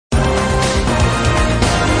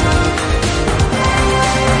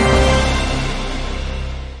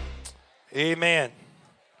Amen.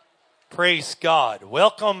 Praise God.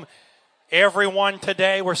 Welcome everyone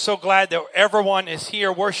today. We're so glad that everyone is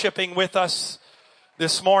here worshiping with us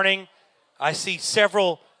this morning. I see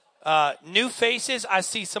several new faces. I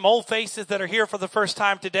see some old faces that are here for the first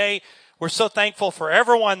time today. We're so thankful for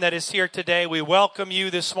everyone that is here today. We welcome you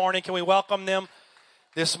this morning. Can we welcome them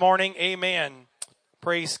this morning? Amen.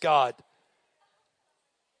 Praise God.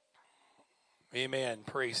 Amen.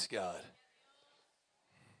 Praise God.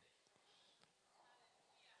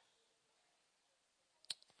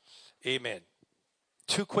 Amen.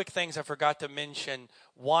 Two quick things I forgot to mention.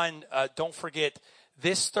 One, don't forget,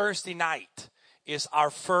 this Thursday night is our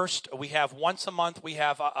first. We have once a month, we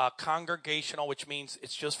have a congregational, which means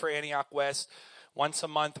it's just for Antioch West. Once a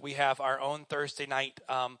month, we have our own Thursday night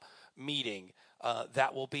meeting.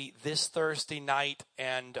 That will be this Thursday night,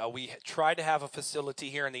 and we try to have a facility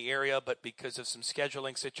here in the area, but because of some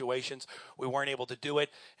scheduling situations, we weren't able to do it.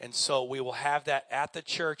 And so we will have that at the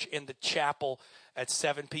church in the chapel at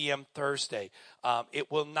 7 p.m. Thursday.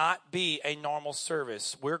 It will not be a normal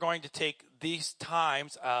service. We're going to take these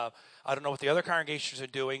times, I don't know what the other congregations are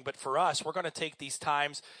doing, but for us, we're going to take these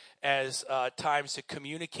times as times to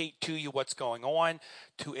communicate to you what's going on,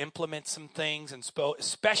 to implement some things, and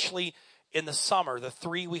especially in the summer. The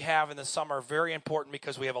 3 we have in the summer are very important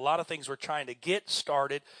because we have a lot of things we're trying to get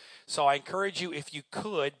started. So I encourage you, if you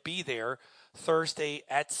could, be there Thursday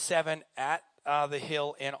at 7 at the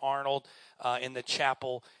Hill in Arnold in the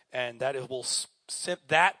chapel, and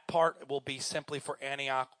that part will be simply for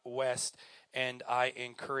Antioch West, and I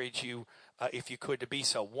encourage you, if you could, to be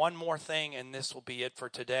so. One more thing, and this will be it for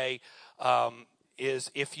today, is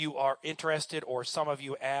if you are interested, or some of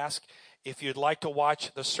you ask, if you'd like to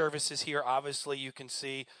watch the services here, obviously you can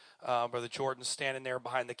see Brother Jordan standing there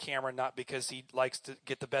behind the camera, not because he likes to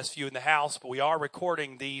get the best view in the house, but we are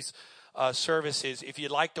recording these services. If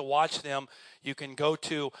you'd like to watch them, you can go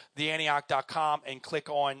to theantioch.com and click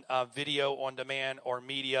on video on demand or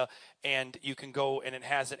media, and you can go, and it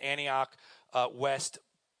has an Antioch West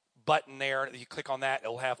button there. You click on that,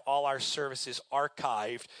 it'll have all our services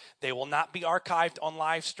archived. They will not be archived on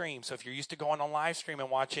live stream. So if you're used to going on live stream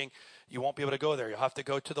and watching, you won't be able to go there. You'll have to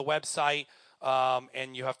go to the website,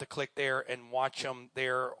 and you have to click there and watch them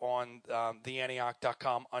there on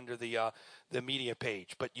theantioch.com under the media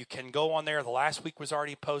page. But you can go on there. The last week was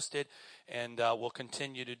already posted, and we'll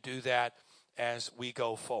continue to do that as we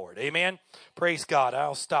go forward. Amen. Praise God.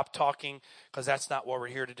 I'll stop talking because that's not what we're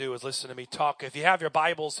here to do, is listen to me talk. If you have your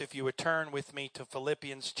Bibles, if you would turn with me to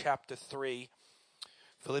Philippians chapter 3.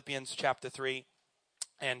 Philippians chapter 3.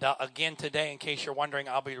 And again today, in case you're wondering,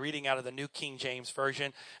 I'll be reading out of the New King James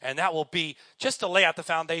Version. And that will be, just to lay out the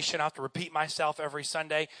foundation, I have to repeat myself every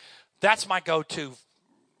Sunday. That's my go-to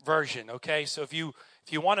version, okay? So if you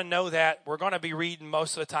want to know that, we're going to be reading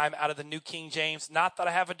most of the time out of the New King James. Not that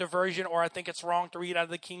I have a diversion or I think it's wrong to read out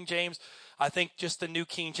of the King James. I think just the New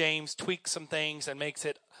King James tweaks some things and makes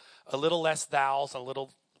it a little less thous, a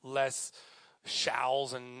little less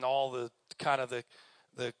shalls, and all the kind of the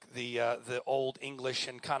old English,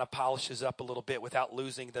 and kind of polishes up a little bit without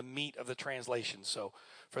losing the meat of the translation. So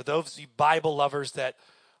for those of you Bible lovers that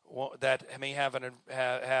may have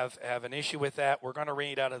an issue with that, we're going to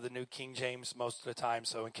read out of the New King James most of the time.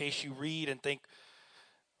 So in case you read and think,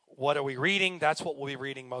 what are we reading? That's what we'll be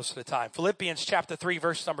reading most of the time. Philippians chapter 3,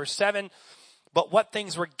 verse number 7. But what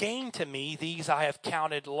things were gained to me, these I have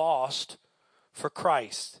counted lost for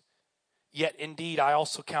Christ. Yet indeed I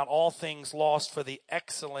also count all things lost for the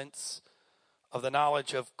excellence of the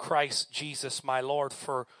knowledge of Christ Jesus my Lord,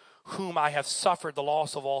 for whom I have suffered the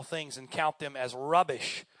loss of all things, and count them as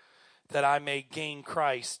rubbish, that I may gain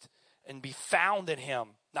Christ and be found in him,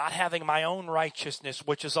 not having my own righteousness,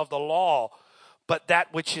 which is of the law, but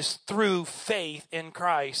that which is through faith in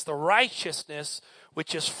Christ, the righteousness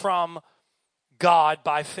which is from God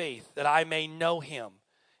by faith, that I may know him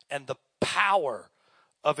and the power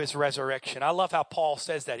of his resurrection. I love how Paul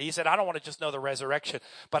says that. He said, I don't want to just know the resurrection,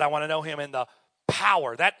 but I want to know him in the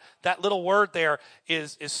power. That little word there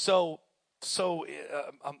is so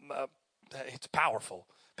it's powerful.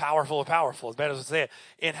 Powerful, as better as I say it,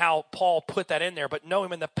 in how Paul put that in there. But know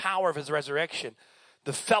him in the power of his resurrection,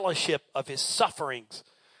 the fellowship of his sufferings,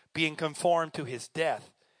 being conformed to his death,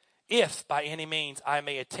 if by any means I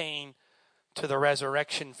may attain to the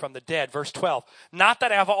resurrection from the dead. Verse 12, not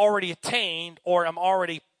that I have already attained or am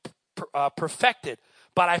already perfected,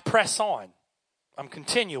 but I press on. I'm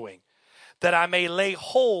continuing, that I may lay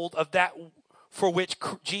hold of that for which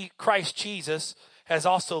Christ Jesus has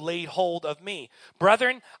also laid hold of me.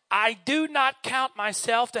 Brethren, I do not count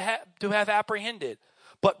myself to have apprehended,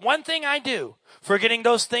 But one thing I do, forgetting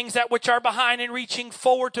those things that which are behind and reaching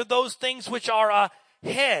forward to those things which are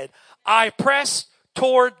ahead, I press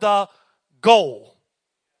toward the goal,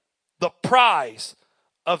 the prize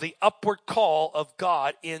of the upward call of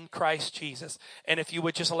God in Christ Jesus. And if you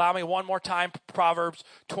would just allow me one more time, Proverbs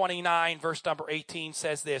 29, verse number 18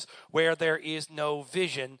 says this, where there is no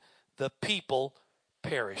vision, the people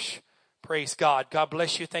perish. Praise God. God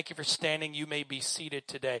bless you. Thank you for standing. You may be seated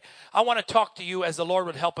today. I want to talk to you as the Lord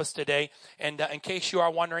would help us today. And in case you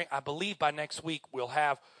are wondering, I believe by next week we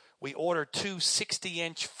ordered 2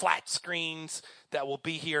 60-inch flat screens that will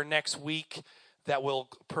be here next week that will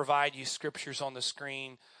provide you scriptures on the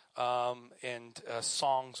screen and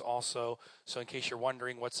songs also. So in case you're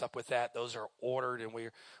wondering what's up with that, those are ordered, and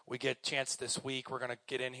we get a chance this week. We're going to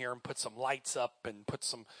get in here and put some lights up and put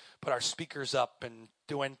our speakers up and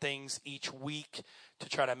doing things each week to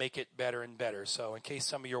try to make it better and better. So in case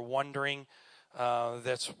some of you are wondering,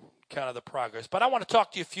 that's kind of the progress. But I want to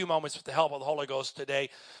talk to you a few moments with the help of the Holy Ghost today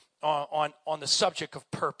on the subject of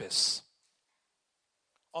purpose.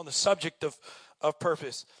 On the subject of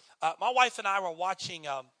purpose. My wife and I were watching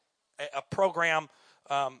a program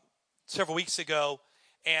several weeks ago,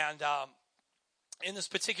 and in this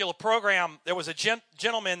particular program, there was a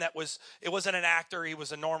gentleman it wasn't an actor. He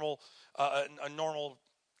was a normal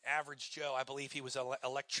average Joe. I believe he was an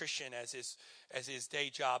electrician as his day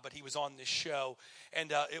job, but he was on this show,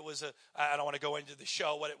 and it was I don't want to go into the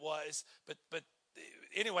show what it was, but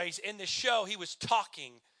anyways, in this show, he was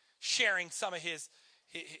sharing some of his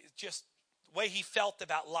just way he felt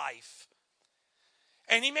about life.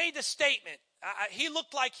 And he made the statement. He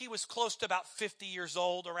looked like he was close to about 50 years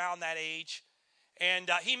old, around that age. And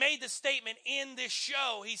he made the statement in this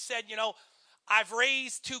show. He said, I've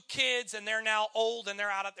raised 2 kids, and they're now old, and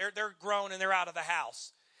they're grown, and they're out of the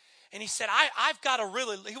house. And he said, I've got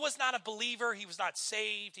he was not a believer. He was not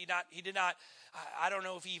saved. He did not. I don't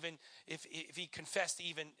know if he confessed to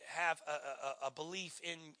even have a belief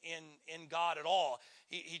in God at all.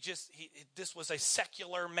 This was a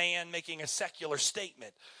secular man making a secular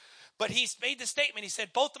statement. But he's made the statement. He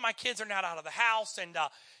said, both of my kids are now out of the house. And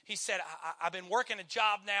he said, I've been working a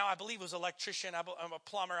job now. I believe it was electrician. I'm a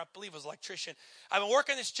plumber. I believe it was electrician. I've been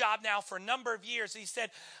working this job now for a number of years. He said,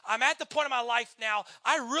 I'm at the point of my life now,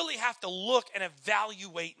 I really have to look and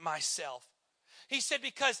evaluate myself. He said,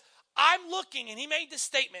 because I'm looking, and he made this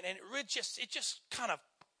statement, and it just kind of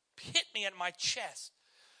hit me in my chest.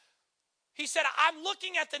 He said, I'm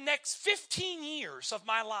looking at the next 15 years of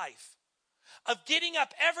my life of getting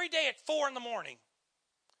up every day at 4 a.m,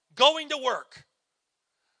 going to work,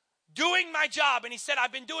 doing my job. And he said,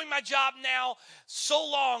 I've been doing my job now so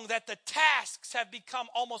long that the tasks have become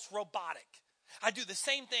almost robotic. I do the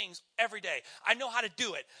same things every day. I know how to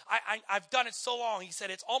do it. I've done it so long. He said,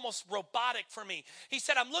 it's almost robotic for me. He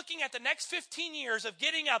said, I'm looking at the next 15 years of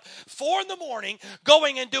getting up 4 a.m,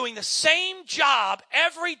 going and doing the same job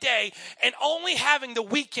every day, and only having the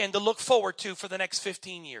weekend to look forward to for the next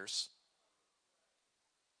 15 years.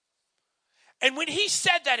 And when he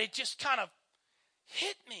said that, it just kind of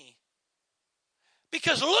hit me.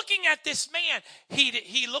 Because looking at this man, he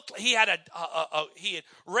had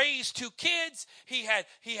raised 2 kids. He had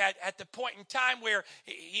at the point in time where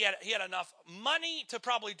he had enough money to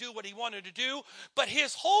probably do what he wanted to do, but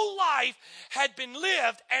his whole life had been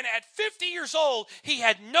lived, and at 50 years old, he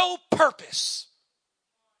had no purpose.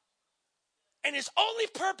 And his only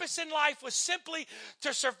purpose in life was simply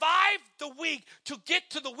to survive the week, to get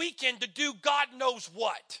to the weekend, to do God knows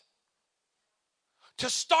what. To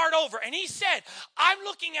start over. And he said, I'm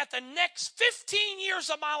looking at the next 15 years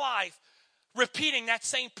of my life repeating that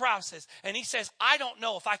same process. And he says, I don't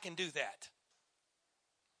know if I can do that.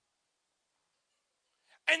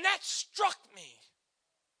 And that struck me.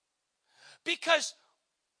 Because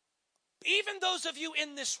even those of you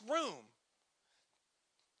in this room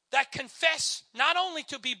that confess not only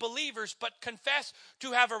to be believers, but confess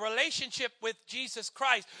to have a relationship with Jesus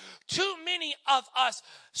Christ, too many of us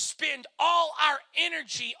spend all our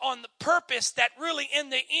energy on the purpose that really in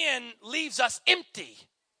the end leaves us empty.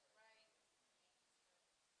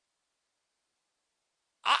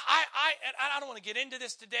 I don't want to get into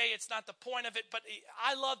this today. It's not the point of it, but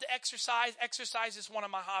I love to exercise. Exercise is one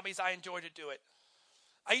of my hobbies. I enjoy to do it.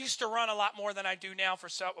 I used to run a lot more than I do now for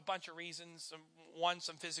a bunch of reasons.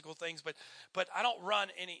 Some physical things, but I don't run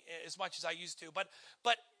as much as I used to. But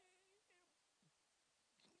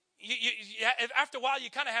after a while,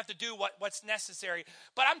 you kind of have to do what's necessary.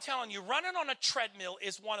 But I'm telling you, running on a treadmill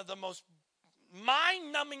is one of the most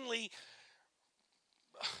mind-numbingly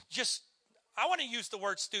I want to use the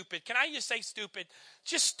word stupid. Can I just say stupid?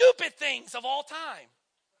 Just stupid things of all time.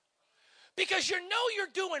 Because you know you're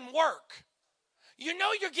doing work. You know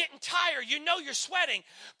you're getting tired. You know you're sweating.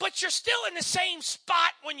 But you're still in the same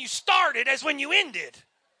spot when you started as when you ended.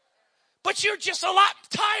 But you're just a lot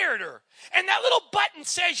tireder. And that little button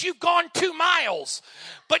says you've gone 2 miles.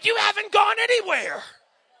 But you haven't gone anywhere.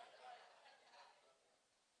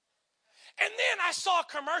 And then I saw a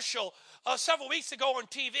commercial several weeks ago on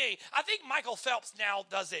TV. I think Michael Phelps now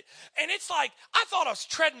does it. And it's like, I thought a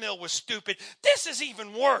treadmill was stupid. This is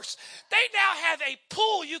even worse. They now have a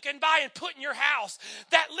pool you can buy and put in your house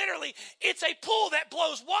that literally, it's a pool that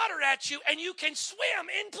blows water at you and you can swim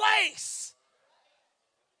in place.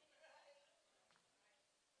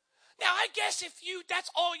 Now, I guess if that's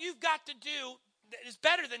all you've got to do, is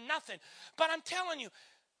better than nothing. But I'm telling you,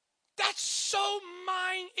 it's so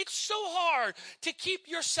hard to keep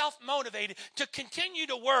yourself motivated, to continue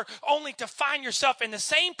to work, only to find yourself in the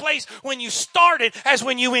same place when you started as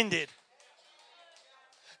when you ended.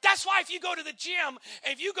 That's why if you go to the gym,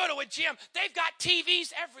 they've got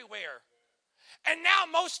TVs everywhere. And now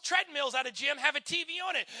most treadmills at a gym have a TV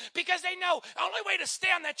on it because they know the only way to stay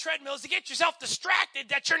on that treadmill is to get yourself distracted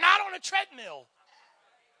that you're not on a treadmill.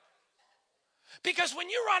 Because when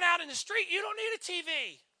you run out in the street, you don't need a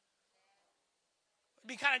TV. It'd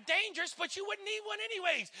be kind of dangerous, but you wouldn't need one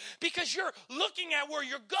anyways because you're looking at where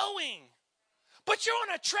you're going. But you're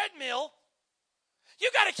on a treadmill. You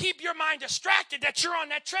got to keep your mind distracted that you're on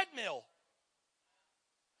that treadmill.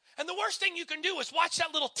 And the worst thing you can do is watch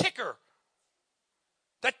that little ticker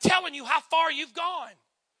that's telling you how far you've gone.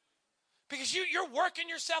 Because you're working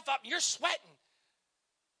yourself up, you're sweating,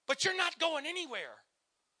 but you're not going anywhere.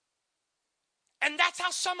 And that's how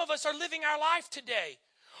some of us are living our life today.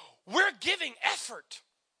 We're giving effort.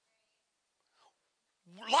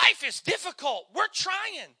 Life is difficult. We're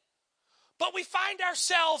trying. But we find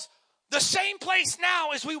ourselves the same place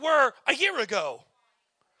now as we were a year ago.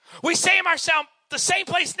 We say to ourselves, the same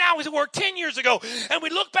place now as we were 10 years ago. And we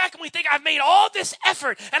look back and we think, I've made all this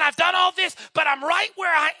effort and I've done all this, but I'm right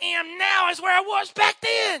where I am now as where I was back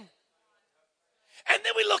then. And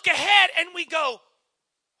then we look ahead and we go,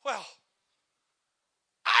 well,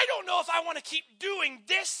 I don't know if I want to keep doing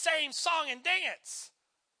this same song and dance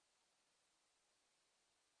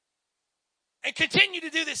and continue to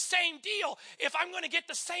do this same deal if I'm going to get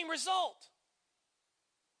the same result.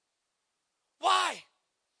 Why?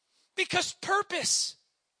 Because purpose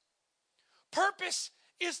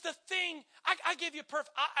is the thing. I give you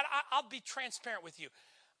purpose. I'll be transparent with you.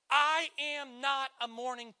 I am not a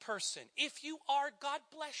morning person. If you are, God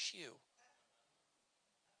bless you.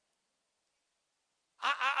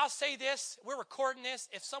 I'll say this. We're recording this.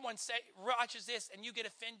 If someone watches this and you get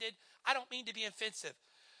offended, I don't mean to be offensive.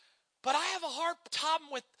 But I have a hard time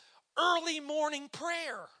with early morning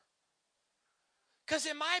prayer. Because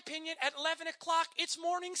in my opinion, at 11 o'clock, it's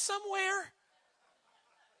morning somewhere.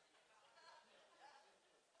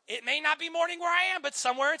 It may not be morning where I am, but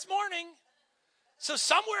somewhere it's morning. So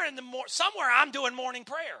somewhere I'm doing morning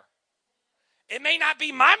prayer. It may not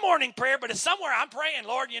be my morning prayer, but it's somewhere I'm praying,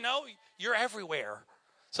 Lord, you're everywhere.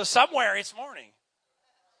 So somewhere it's morning.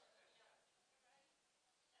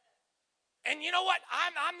 And you know what?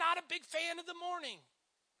 I'm not a big fan of the morning.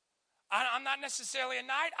 I'm not necessarily a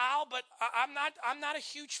night owl, but I'm not a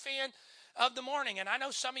huge fan of the morning. And I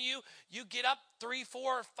know some of you get up 3,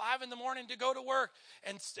 4, 5 in the morning to go to work.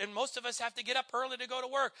 And most of us have to get up early to go to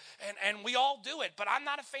work. And we all do it, but I'm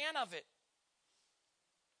not a fan of it.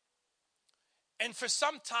 And for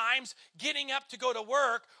sometimes getting up to go to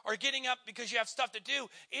work or getting up because you have stuff to do,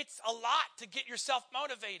 it's a lot to get yourself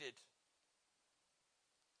motivated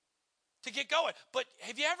to get going. But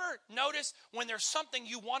have you ever noticed when there's something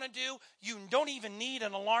you want to do, you don't even need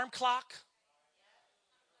an alarm clock?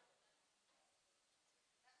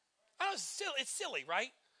 I know it's silly, right?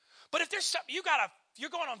 But if there's something you're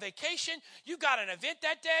going on vacation, you got an event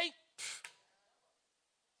that day,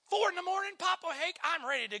 4 a.m, Papa Hake, I'm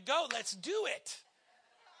ready to go. Let's do it.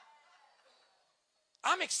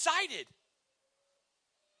 I'm excited.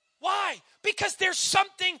 Why? Because there's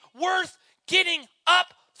something worth getting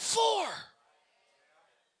up for.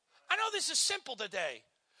 I know this is simple today,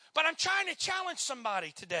 but I'm trying to challenge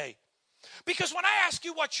somebody today. Because when I ask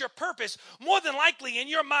you what's your purpose, more than likely in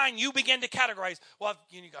your mind you begin to categorize. Well,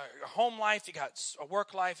 you got your home life, you got a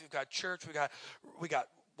work life, you've got church, we got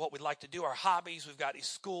what we like to do, our hobbies, we've got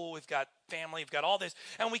school, we've got family, we've got all this,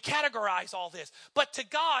 and we categorize all this. But to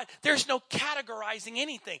God, there's no categorizing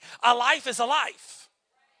anything. A life is a life.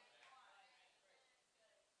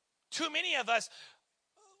 Too many of us,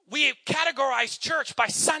 we categorize church by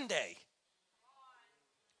Sunday.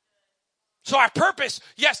 So our purpose,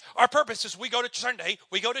 yes, our purpose is we go to Sunday,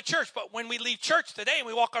 we go to church. But when we leave church today and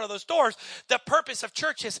we walk out of those doors, the purpose of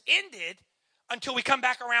church has ended until we come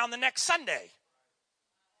back around the next Sunday.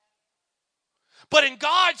 But in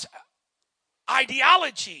God's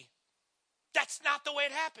ideology, that's not the way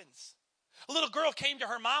it happens. A little girl came to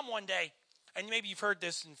her mom one day, and maybe you've heard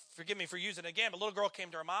this, and forgive me for using it again, but a little girl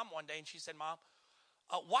came to her mom one day, and she said, Mom,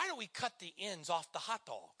 why do we cut the ends off the hot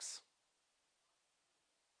dogs?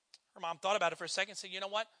 Her mom thought about it for a second and said, you know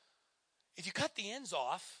what? If you cut the ends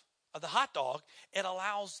off of the hot dog, it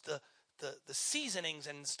allows the seasonings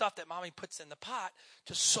and stuff that Mommy puts in the pot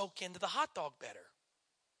to soak into the hot dog better.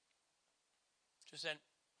 She said,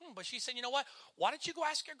 but she said, you know what? Why don't you go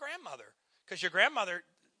ask your grandmother? Because your grandmother,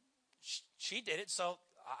 she did it, so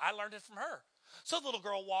I learned it from her. So the little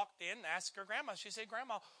girl walked in and asked her grandma. She said,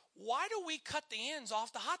 Grandma, why do we cut the ends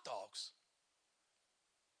off the hot dogs?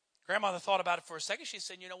 Grandmother thought about it for a second. She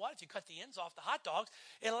said, you know what? If you cut the ends off the hot dogs,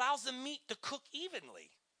 it allows the meat to cook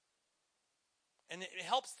evenly. And it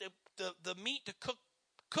helps the meat to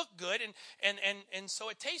cook good, and so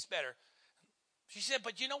it tastes better. She said,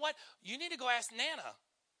 but you know what? You need to go ask Nana,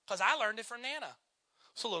 because I learned it from Nana.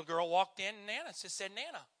 So the little girl walked in, and Nana said,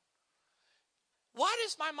 Nana, why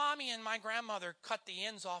does my mommy and my grandmother cut the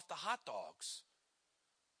ends off the hot dogs?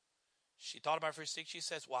 She thought about it for a second. She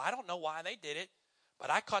says, well, I don't know why they did it, but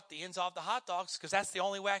I cut the ends off the hot dogs because that's the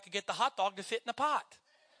only way I could get the hot dog to fit in the pot.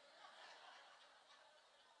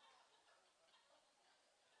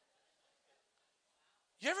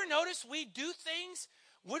 You ever notice we do things,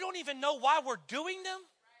 we don't even know why we're doing them?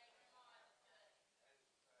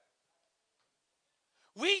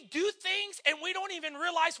 We do things and we don't even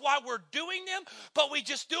realize why we're doing them, but we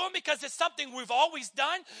just do them because it's something we've always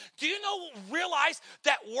done. Do you realize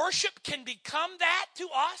that worship can become that to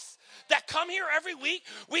us? That come here every week,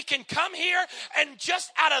 we can come here and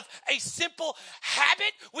just out of a simple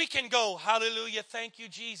habit, we can go, hallelujah, thank you,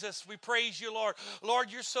 Jesus. We praise you, Lord.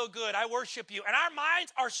 Lord, you're so good. I worship you. And our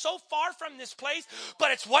minds are so far from this place,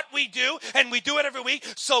 but it's what we do, and we do it every week.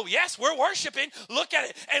 So yes, we're worshiping. Look at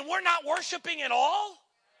it. And we're not worshiping at all.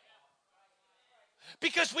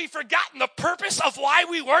 Because we've forgotten the purpose of why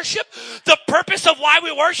we worship. The purpose of why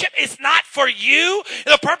we worship is not for you.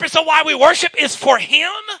 The purpose of why we worship is for Him.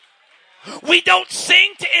 We don't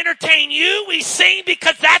sing to entertain you. We sing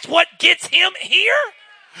because that's what gets Him here.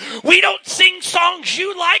 We don't sing songs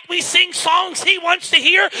you like. We sing songs He wants to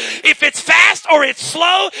hear. If it's fast or it's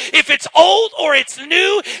slow, if it's old or it's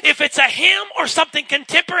new, if it's a hymn or something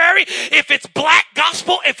contemporary, if it's black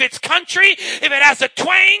gospel, if it's country, if it has a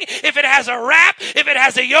twang, if it has a rap, if it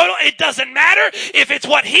has a yodel, it doesn't matter. If it's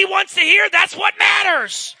what He wants to hear, that's what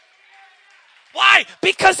matters. Why?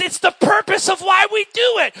 Because it's the purpose of why we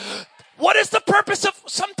do it. What is the purpose of,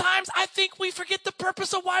 sometimes I think we forget the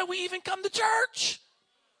purpose of why we even come to church.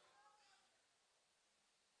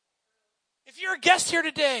 If you're a guest here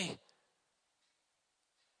today,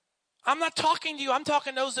 I'm not talking to you. I'm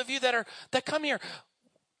talking to those of you that come here.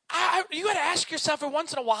 You got to ask yourself every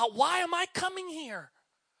once in a while, why am I coming here?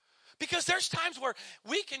 Because there's times where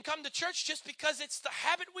we can come to church just because it's the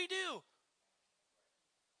habit we do.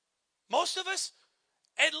 Most of us,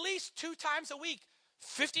 at least 2 times a week,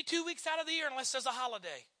 52 weeks out of the year, unless there's a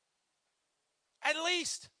holiday. At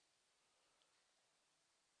least.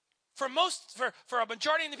 For a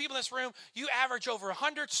majority of the people in this room, you average over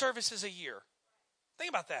 100 services a year. Think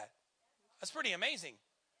about that. That's pretty amazing.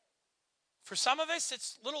 For some of us,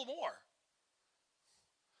 it's a little more.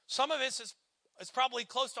 Some of us, it's probably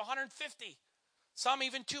close to 150. Some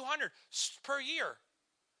even 200 per year.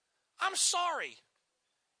 I'm sorry.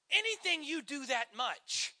 Anything you do that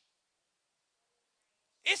much,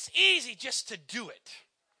 it's easy just to do it.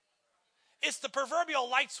 It's the proverbial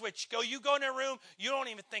light switch. You go in a room, you don't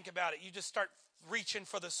even think about it. You just start reaching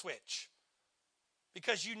for the switch.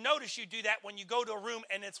 Because you notice you do that when you go to a room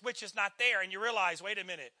and its switch is not there and you realize, wait a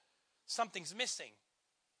minute, something's missing.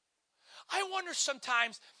 I wonder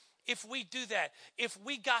sometimes if we do that, if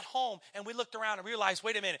we got home and we looked around and realized,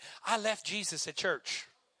 wait a minute, I left Jesus at church.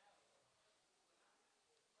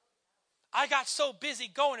 I got so busy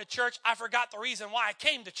going to church, I forgot the reason why I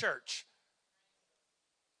came to church.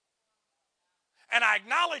 And I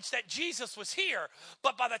acknowledged that Jesus was here.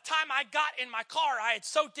 But by the time I got in my car, I had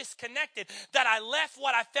so disconnected that I left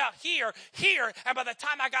what I felt here. And by the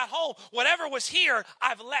time I got home, whatever was here,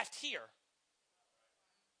 I've left here.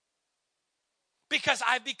 Because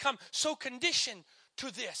I've become so conditioned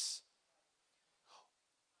to this.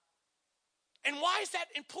 And why is that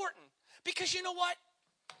important? Because you know what?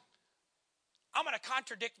 I'm going to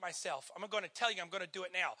contradict myself. I'm going to tell you I'm going to do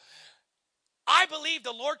it now. I believe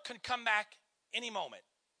the Lord can come back any moment.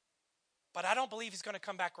 But I don't believe he's going to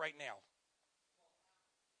come back right now.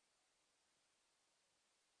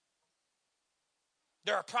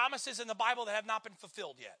 There are promises in the Bible that have not been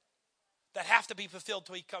fulfilled yet, that have to be fulfilled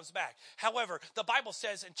till he comes back. However, the Bible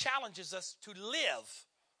says and challenges us to live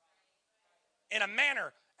in a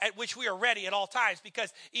manner at which we are ready at all times,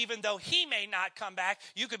 because even though he may not come back,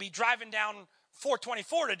 you could be driving down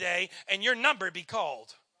 424 today and your number be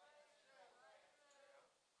called.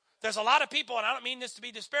 There's a lot of people, and I don't mean this to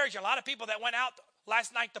be disparaging, a lot of people that went out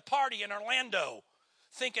last night to party in Orlando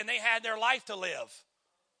thinking they had their life to live.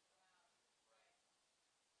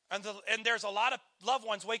 And there's a lot of loved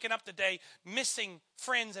ones waking up today missing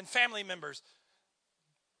friends and family members.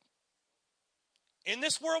 In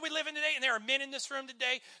this world we live in today, and there are men in this room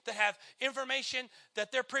today that have information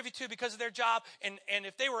that they're privy to because of their job, and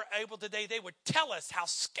if they were able today, they would tell us how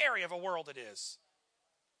scary of a world it is.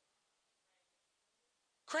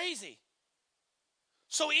 Crazy.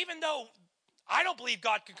 So even though I don't believe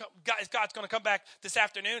God's going to come back this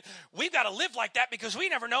afternoon, we've got to live like that, because we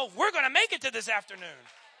never know if we're going to make it to this afternoon.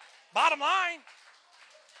 Bottom line.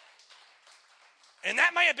 And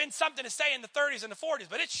that may have been something to say in the 30s and the 40s,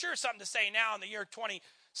 but it's sure something to say now in the year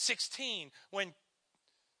 2016, when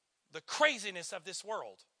the craziness of this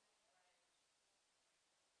world.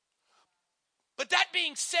 But that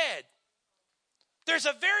being said, there's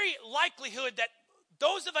a very likelihood that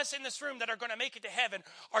those of us in this room that are going to make it to heaven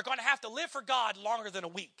are going to have to live for God longer than a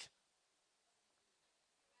week.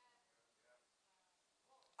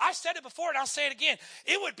 I said it before and I'll say it again.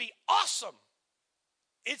 It would be awesome.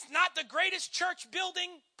 It's not the greatest church building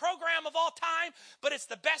program of all time, but it's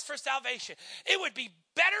the best for salvation. It would be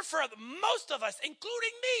better for most of us, including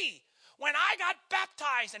me, when I got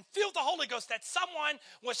baptized and filled with the Holy Ghost, that someone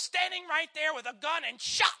was standing right there with a gun and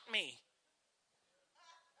shot me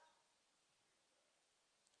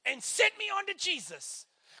and sent me on to Jesus.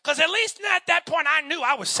 Because at least at that point I knew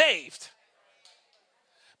I was saved.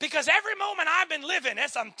 Because every moment I've been living,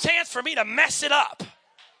 there's some chance for me to mess it up.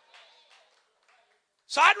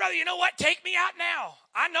 So I'd rather, you know what, take me out now.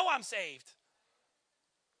 I know I'm saved.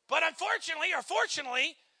 But unfortunately or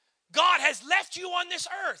fortunately, God has left you on this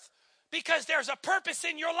earth because there's a purpose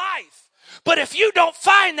in your life. But if you don't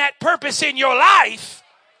find that purpose in your life,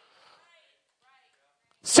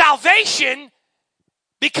 salvation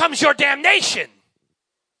becomes your damnation.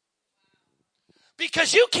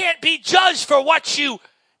 Because you can't be judged for what you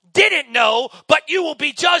didn't know, but you will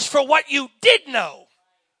be judged for what you did know.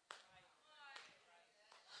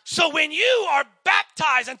 So when you are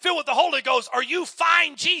baptized and filled with the Holy Ghost, or you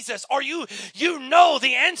find Jesus, or you know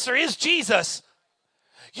the answer is Jesus,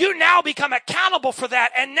 you now become accountable for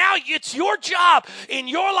that. And now it's your job in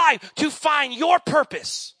your life to find your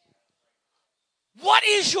purpose. What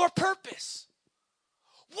is your purpose?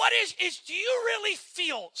 What is do you really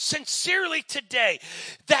feel sincerely today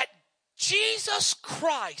that Jesus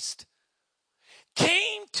Christ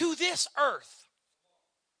came to this earth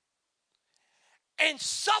and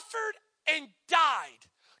suffered and died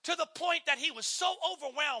to the point that he was so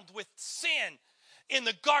overwhelmed with sin in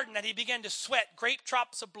the garden that he began to sweat great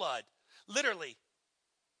drops of blood? Literally,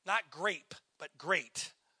 not grape, but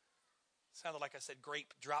great. Sounded like I said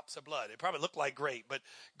grape drops of blood. It probably looked like grape, but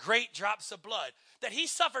great drops of blood. That he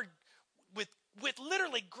suffered with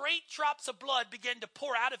literally great drops of blood began to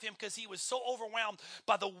pour out of him because he was so overwhelmed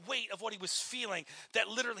by the weight of what he was feeling that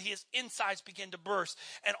literally his insides began to burst.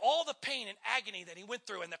 And all the pain and agony that he went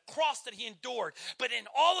through and the cross that he endured. But in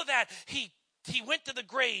all of that, he went to the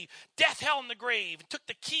grave, death, hell, and the grave, and took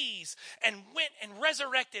the keys and went and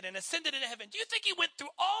resurrected and ascended into heaven. Do you think he went through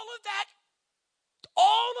all of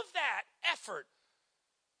that effort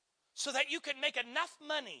so that you could make enough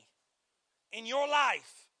money in your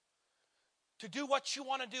life to do what you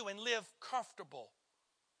want to do and live comfortable?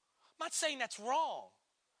 I'm not saying that's wrong.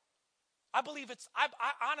 I believe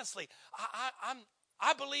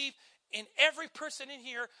I believe in every person in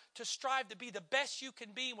here to strive to be the best you can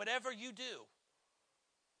be in whatever you do.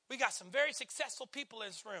 We got some very successful people in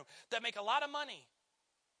this room that make a lot of money.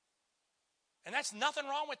 And that's nothing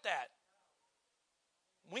wrong with that.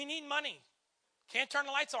 We need money. Can't turn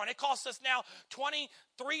the lights on. It costs us now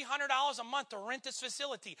 $2,300 a month to rent this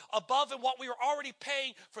facility above what we were already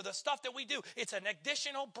paying for the stuff that we do. It's an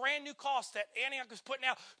additional brand new cost that Antioch is putting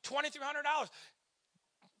out, $2,300.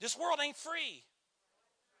 This world ain't free.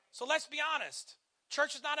 So let's be honest.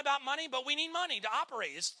 Church is not about money, but we need money to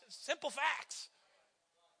operate. It's simple facts.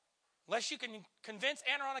 Unless you can convince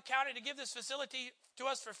Anne Arundel County to give this facility to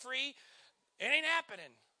us for free, it ain't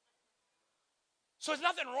happening. So there's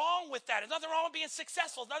nothing wrong with that. There's nothing wrong with being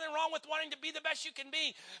successful. There's nothing wrong with wanting to be the best you can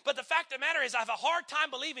be. But the fact of the matter is I have a hard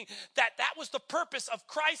time believing that that was the purpose of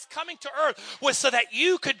Christ coming to earth, was so that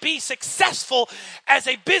you could be successful as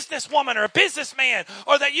a businesswoman or a businessman,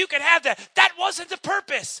 or that you could have that. That wasn't the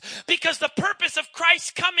purpose, because the purpose of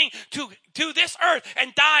Christ coming to this earth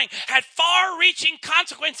and dying had far-reaching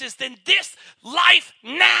consequences than this life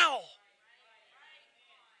now.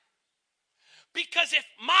 Because if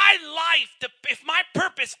my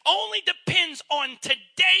purpose only depends on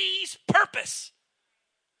today's purpose,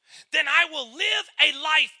 then I will live a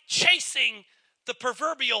life chasing the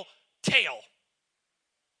proverbial tail.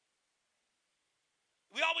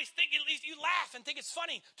 We always think, at least you laugh and think it's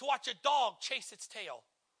funny to watch a dog chase its tail.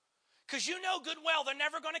 Because you know good well they're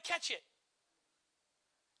never going to catch it.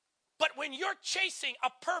 But when you're chasing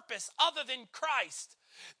a purpose other than Christ,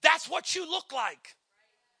 that's what you look like.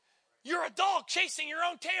 You're a dog chasing your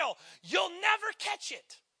own tail. You'll never catch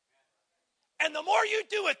it. And the more you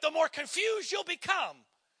do it, the more confused you'll become.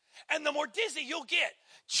 And the more dizzy you'll get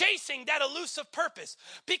chasing that elusive purpose.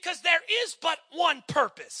 Because there is but one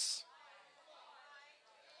purpose.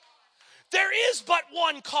 There is but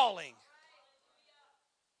one calling.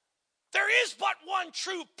 There is but one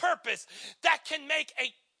true purpose that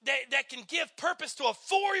can give purpose to a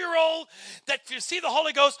 4-year-old that can receive the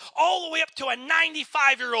Holy Ghost, all the way up to a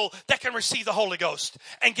 95-year-old that can receive the Holy Ghost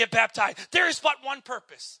and get baptized. There is but one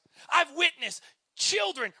purpose. I've witnessed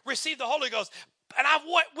children receive the Holy Ghost. And I've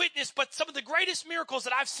witnessed, but some of the greatest miracles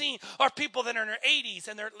that I've seen are people that are in their 80s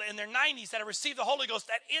and in their 90s that have received the Holy Ghost,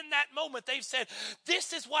 that in that moment they've said,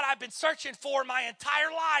 this is what I've been searching for my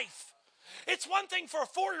entire life. It's one thing for a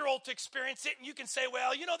 4-year-old to experience it, and you can say,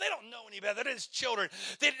 well, they don't know any better. They're just children.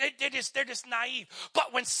 They're just naive.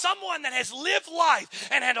 But when someone that has lived life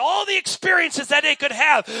and had all the experiences that they could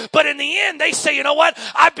have, but in the end they say, you know what?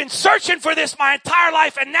 I've been searching for this my entire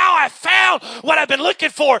life, and now I've found what I've been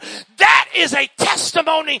looking for. That is a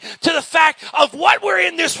testimony to the fact of what we're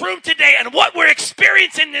in this room today, and what we're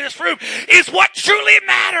experiencing in this room is what truly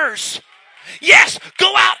matters. Yes,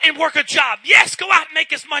 go out and work a job. Yes, go out and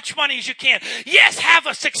make as much money as you can. Yes, have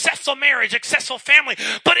a successful marriage, successful family.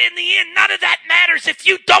 But in the end, none of that matters if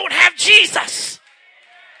you don't have Jesus.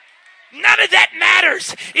 None of that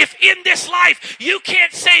matters if in this life you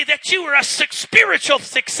can't say that you are a spiritual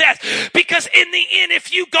success. Because in the end,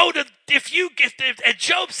 if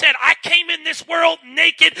Job said, I came in this world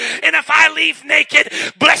naked, and if I leave naked,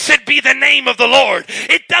 blessed be the name of the Lord.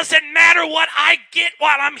 It doesn't matter what I get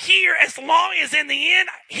while I'm here, as long as in the end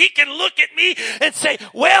he can look at me and say,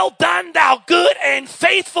 well done, thou good and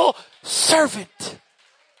faithful servant.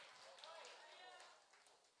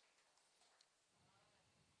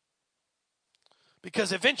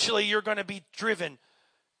 Because eventually you're going to be driven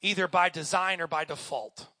either by design or by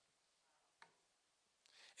default.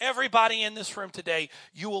 Everybody in this room today,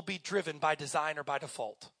 you will be driven by design or by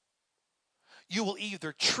default. You will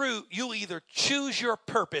either choose your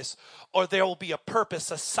purpose, or there will be a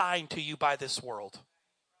purpose assigned to you by this world.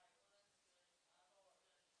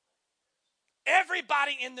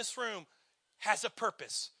 Everybody in this room has a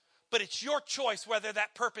purpose, but it's your choice whether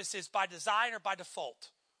that purpose is by design or by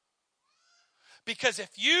default. Because if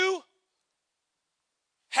you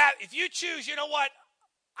choose, you know what,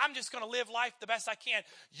 I'm just going to live life the best I can,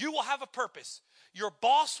 you will have a purpose. Your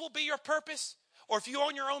boss will be your purpose. Or if you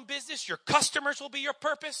own your own business, your customers will be your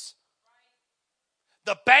purpose.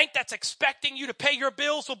 The bank that's expecting you to pay your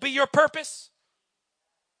bills will be your purpose.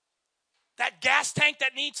 That gas tank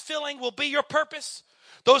that needs filling will be your purpose.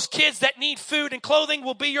 Those kids that need food and clothing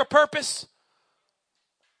will be your purpose.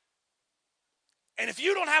 And if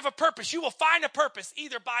you don't have a purpose, you will find a purpose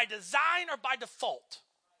either by design or by default.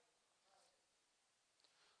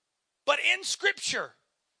 But in Scripture,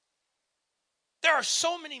 there are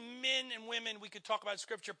so many men and women we could talk about in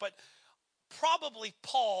Scripture, but probably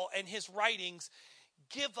Paul and his writings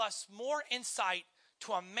give us more insight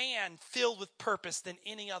to a man filled with purpose than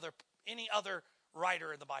any other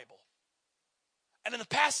writer in the Bible. And in the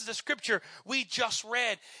passage of Scripture we just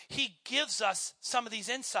read, he gives us some of these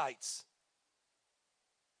insights.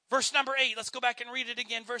 Verse number 8, let's go back and read it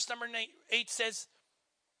again. Verse number 8 says,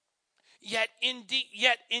 Yet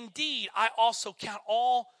indeed I also count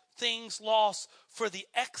all things lost for the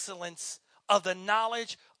excellence of the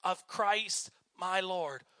knowledge of Christ my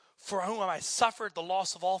Lord, for whom I suffered the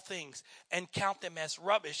loss of all things, and count them as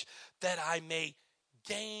rubbish, that I may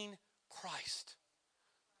gain Christ.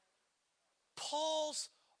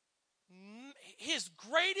 His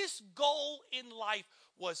greatest goal in life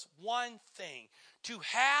was one thing: to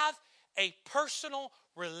have a personal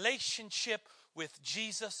relationship with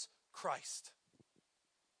Jesus Christ.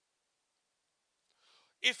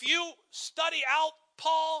 if you study out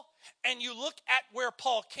Paul and you look at where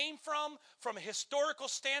Paul came from a historical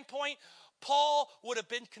standpoint, Paul would have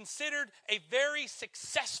been considered a very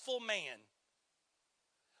successful man.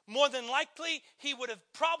 More than likely, he would have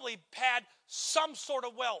probably had some sort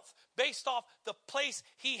of wealth based off the place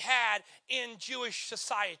he had in Jewish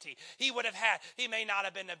society. He may not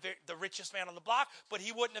have been the richest man on the block, but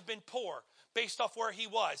he wouldn't have been poor based off where he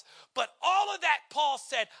was. But all of that, Paul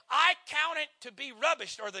said, I count it to be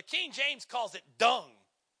rubbish, or the King James calls it dung.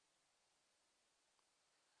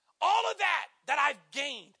 All of that I've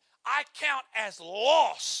gained, I count as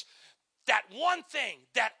loss. That one thing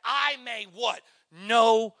that I may what?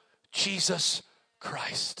 Know Jesus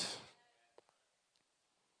Christ.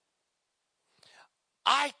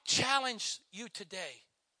 I challenge you today.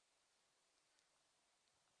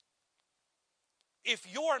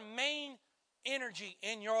 If your main energy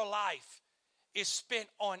in your life is spent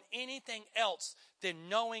on anything else than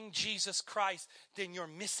knowing Jesus Christ, then you're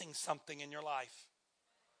missing something in your life.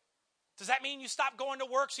 Does that mean you stop going to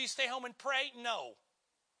work so you stay home and pray? No.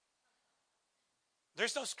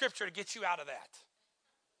 There's no scripture to get you out of that.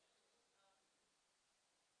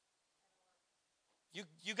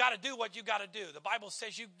 You got to do what you got to do. The Bible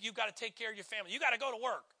says you got to take care of your family. You got to go to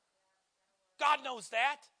work. God knows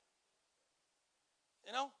that.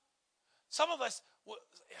 You know? Some of us,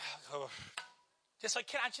 just like,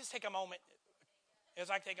 can I just take a moment? As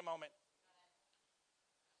I take a moment.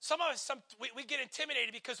 Some of us, we get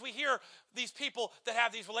intimidated because we hear these people that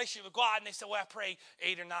have these relationships with God, and they say, well, I pray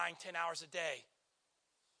 8 or 9, 10 hours a day.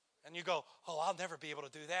 And you go, oh, I'll never be able to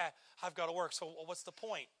do that. I've got to work, so what's the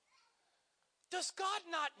point? Does God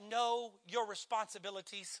not know your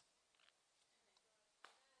responsibilities?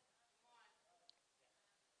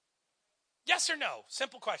 Yes or no?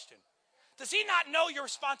 Simple question. Does he not know your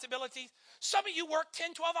responsibilities? Some of you work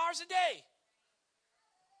 10, 12 hours a day.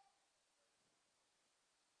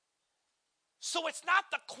 So it's not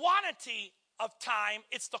the quantity of time,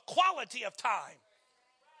 it's the quality of time.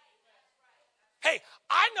 Hey,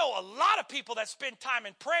 I know a lot of people that spend time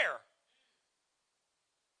in prayer.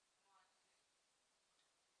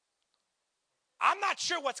 I'm not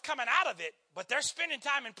sure what's coming out of it, but they're spending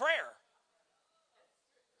time in prayer.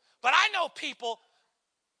 But I know people,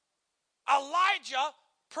 Elijah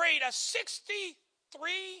prayed a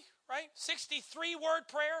 63 word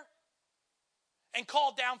prayer and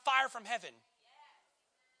called down fire from heaven.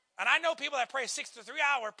 And I know people that pray a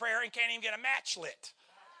 63-hour prayer and can't even get a match lit.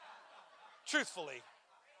 Truthfully.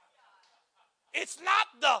 It's not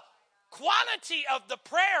the quantity of the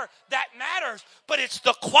prayer that matters, but it's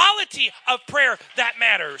the quality of prayer that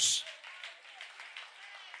matters.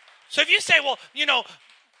 So if you say, well,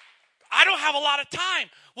 I don't have a lot of time.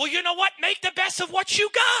 Well, you know what? Make the best of what you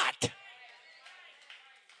got.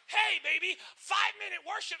 Hey, baby, 5-minute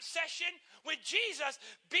worship session with Jesus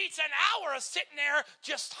beats an hour of sitting there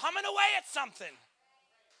just humming away at something.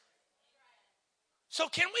 So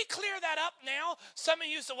can we clear that up now? Some of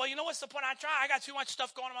you say, well, what's the point? I got too much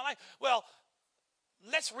stuff going on in my life. Well,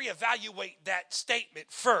 let's reevaluate that statement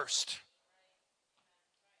first.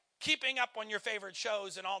 Keeping up on your favorite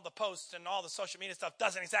shows and all the posts and all the social media stuff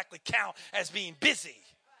doesn't exactly count as being busy.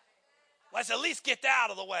 Let's at least get that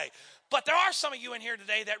out of the way. But there are some of you in here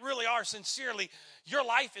today that really are sincerely, your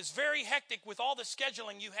life is very hectic with all the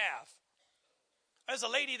scheduling you have. There's a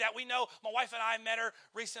lady that we know, my wife and I met her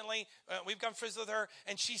recently. We've gone visit with her,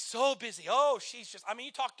 and she's so busy. Oh,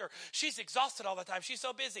 you talk to her. She's exhausted all the time. She's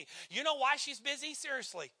so busy. You know why she's busy?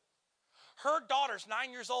 Seriously. Her daughter's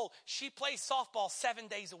 9 years old. She plays softball 7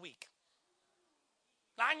 days a week.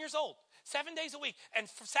 9 years old, 7 days a week. And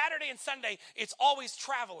for Saturday and Sunday, it's always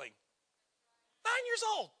traveling. 9 years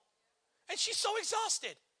old. And she's so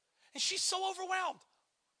exhausted. And she's so overwhelmed.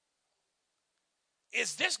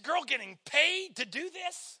 Is this girl getting paid to do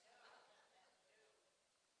this?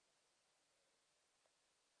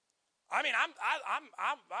 I mean, I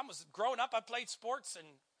was growing up. I played sports, and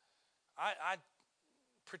I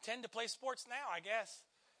pretend to play sports now. I guess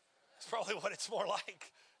it's probably what it's more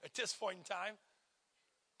like at this point in time.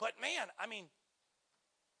 But man, I mean,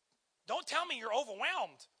 don't tell me you're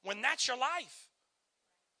overwhelmed when that's your life.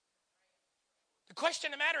 The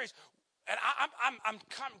question of the matter is, and I'm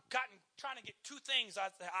trying to get two things. The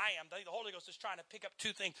Holy Ghost is trying to pick up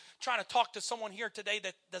two things. Trying to talk to someone here today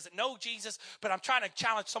that doesn't know Jesus, but I'm trying to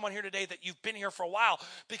challenge someone here today that you've been here for a while.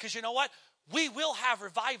 Because you know what? We will have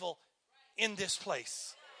revival in this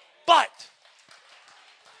place. But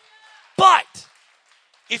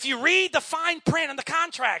If you read the fine print in the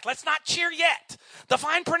contract, let's not cheer yet. The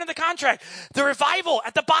fine print of the contract, the revival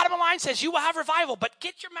at the bottom of the line says you will have revival, but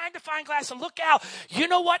get your magnifying glass and look out. You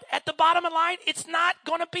know what? At the bottom of the line, it's not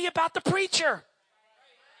going to be about the preacher.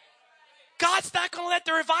 God's not going to let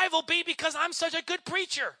the revival be because I'm such a good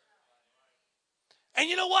preacher. And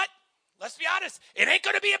you know what? Let's be honest. It ain't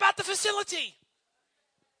going to be about the facility.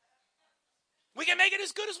 We can make it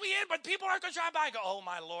as good as we can, but people aren't going to drive by and go, oh,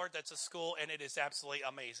 my Lord, that's a school, and it is absolutely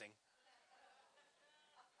amazing.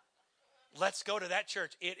 Let's go to that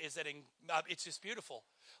church. It's just beautiful.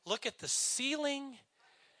 Look at the ceiling,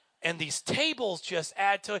 and these tables just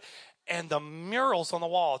add to it, and the murals on the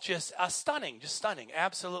wall, just stunning,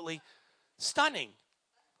 absolutely stunning.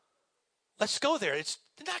 Let's go there.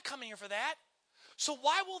 They're not coming here for that. So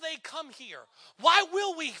why will they come here? Why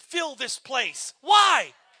will we fill this place?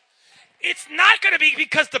 Why? It's not going to be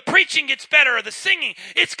because the preaching gets better or the singing.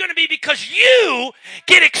 It's going to be because you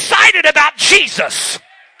get excited about Jesus.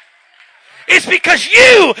 It's because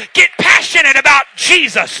you get passionate about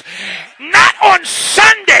Jesus. Not on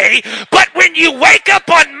Sunday, but when you wake up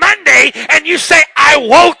on Monday and you say, I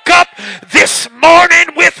woke up this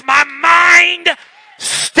morning with my mind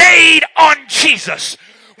stayed on Jesus.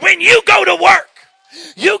 When you go to work,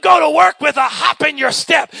 you go to work with a hop in your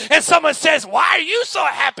step, and someone says, why are you so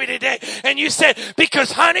happy today? And you said,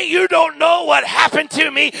 because honey, you don't know what happened to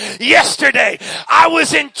me yesterday. I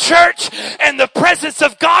was in church and the presence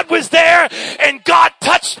of God was there, and God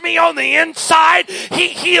touched me on the inside. He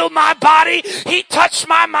healed my body. He touched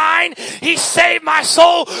my mind. He saved my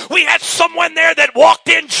soul. We had someone there that walked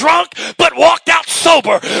in drunk but walked out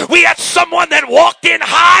sober. We had someone that walked in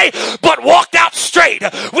high but walked out straight.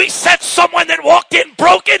 We said someone that walked in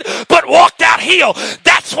broken but walked out healed.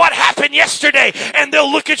 That's what happened yesterday. And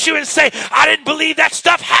they'll look at you and say, I didn't believe that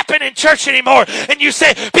stuff happened in church anymore. And you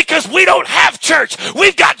say, because we don't have church,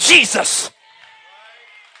 we've got Jesus.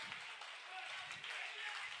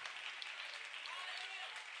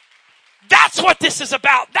 That's what this is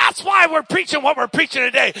about. That's why we're preaching what we're preaching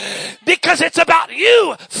today. Because it's about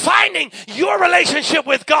you finding your relationship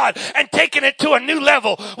with God and taking it to a new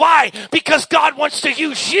level. Why? Because God wants to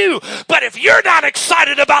use you. But if you're not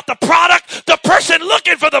excited about the product, the person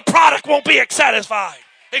looking for the product won't be excited.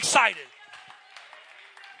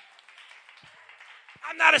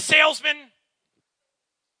 I'm not a salesman,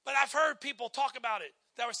 but I've heard people talk about it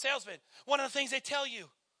that were salesmen. One of the things they tell you,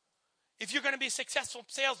 if you're going to be a successful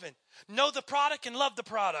salesman, know the product and love the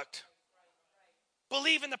product.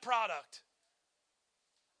 Believe in the product.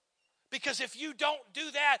 Because if you don't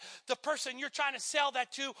do that, the person you're trying to sell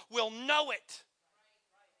that to will know it.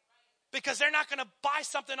 Because they're not going to buy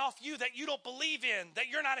something off you that you don't believe in, that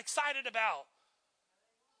you're not excited about.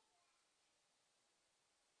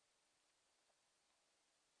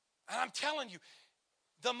 And I'm telling you,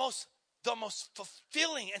 the most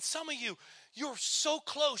fulfilling, and some of you, you're so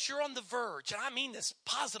close, you're on the verge, and I mean this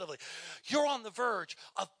positively, you're on the verge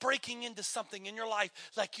of breaking into something in your life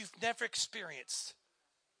like you've never experienced.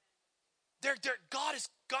 God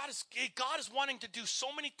is wanting to do so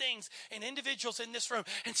many things in individuals in this room.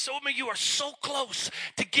 And some of you are so close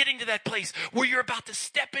to getting to that place where you're about to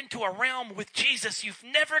step into a realm with Jesus you've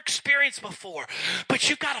never experienced before. But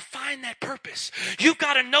you've got to find that purpose. You've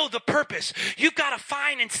got to know the purpose. You've got to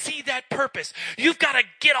find and see that purpose. You've got to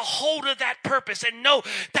get a hold of that purpose and know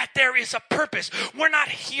that there is a purpose. We're not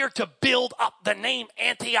here to build up the name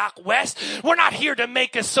Antioch West. We're not here to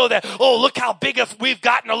make us so that, oh, look how big we've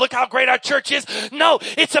gotten or look how great our church is. No,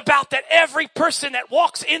 it's about that every person that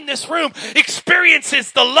walks in this room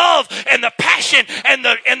experiences the love and the passion and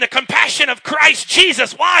the compassion of Christ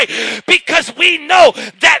Jesus. Why? Because we know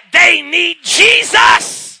that they need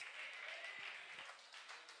Jesus.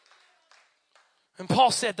 And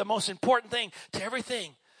Paul said the most important thing to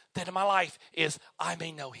everything that in my life is I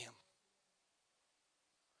may know him.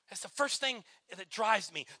 That's the first thing that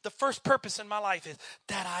drives me. The first purpose in my life is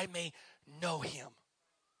that I may know him.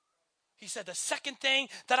 He said, the second thing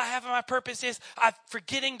that I have in my purpose is I'm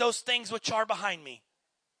forgetting those things which are behind me.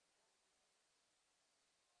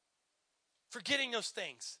 Forgetting those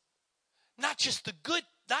things. Not just the good,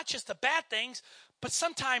 not just the bad things, but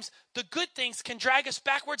sometimes the good things can drag us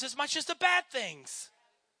backwards as much as the bad things.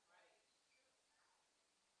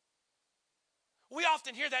 We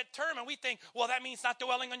often hear that term and we think, well, that means not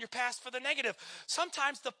dwelling on your past for the negative.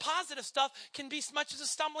 Sometimes the positive stuff can be as much as a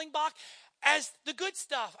stumbling block as the good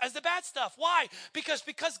stuff, as the bad stuff. Why? Because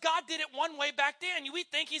God did it one way back then, we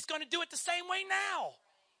think he's going to do it the same way now.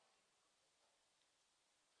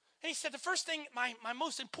 And he said the first thing, my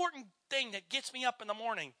most important thing that gets me up in the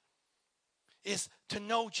morning is to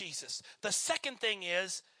know Jesus. The second thing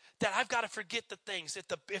is that I've got to forget the things.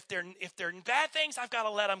 If they're bad things, I've got to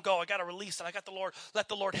let them go. I got to release them. I got let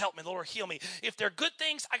the Lord help me. The Lord heal me. If they're good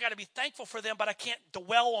things, I got to be thankful for them, but I can't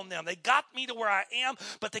dwell on them. They got me to where I am,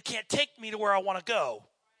 but they can't take me to where I want to go.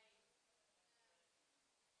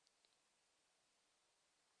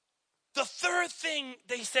 The third thing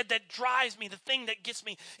they said that drives me, the thing that gets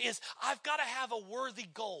me, is I've got to have a worthy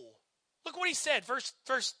goal. Look what he said, verse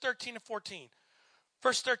 13 and 14.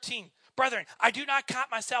 Verse 13, brethren, I do not count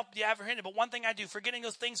myself to be apprehended, but one thing I do, forgetting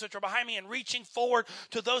those things which are behind me and reaching forward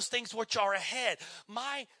to those things which are ahead.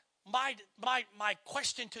 My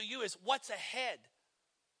question to you is, what's ahead?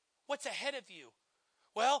 What's ahead of you?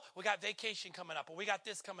 Well, we got vacation coming up, or we got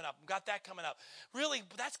this coming up, we got that coming up. Really,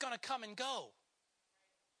 that's going to come and go.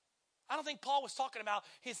 I don't think Paul was talking about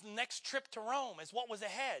his next trip to Rome as what was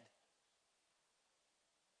ahead.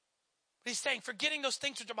 He's saying, forgetting those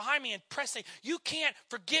things which are behind me and pressing. You can't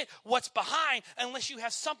forget what's behind unless you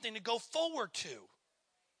have something to go forward to.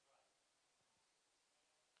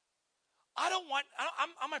 I'm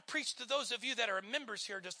going to preach to those of you that are members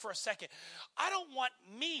here just for a second. I don't want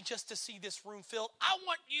me just to see this room filled. I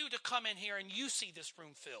want you to come in here and you see this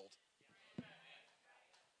room filled.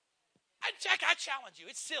 I challenge you.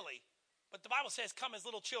 It's silly. But the Bible says, come as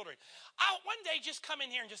little children. One day just come in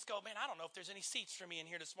here and just go, man, I don't know if there's any seats for me in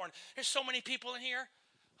here this morning. There's so many people in here.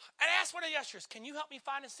 And ask one of the ushers, can you help me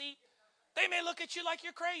find a seat? They may look at you like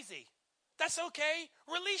you're crazy. That's okay.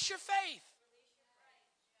 Release your faith.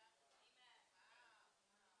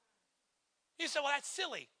 You say, well, that's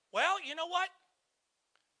silly. Well, you know what?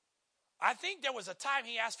 I think there was a time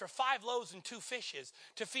he asked for 5 loaves and 2 fishes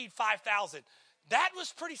to feed 5,000. That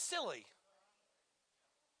was pretty silly.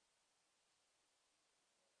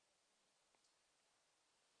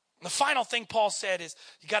 The final thing Paul said is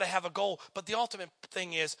you got to have a goal. But the ultimate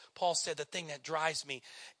thing is, Paul said, the thing that drives me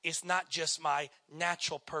is not just my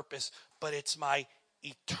natural purpose, but it's my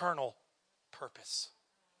eternal purpose.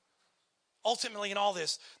 Ultimately in all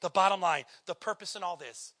this, the bottom line, the purpose in all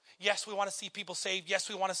this. Yes, we want to see people saved. Yes,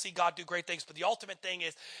 we want to see God do great things. But the ultimate thing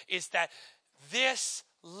is that this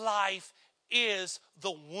life is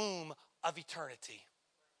the womb of eternity.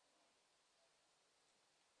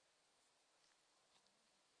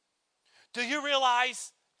 Do you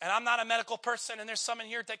realize, and I'm not a medical person, and there's some in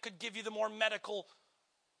here that could give you the more medical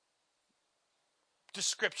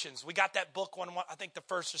descriptions. We got that book, I think the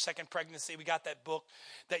first or second pregnancy, we got that book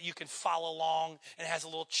that you can follow along, and it has a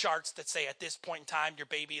little charts that say at this point in time, your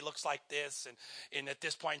baby looks like this, and at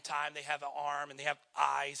this point in time, they have an arm, and they have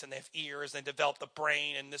eyes, and they have ears, and they develop the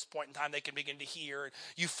brain, and at this point in time, they can begin to hear, and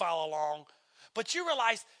you follow along. But you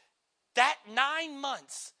realize that 9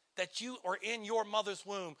 months that you are in your mother's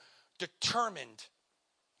womb determined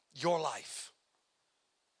your life.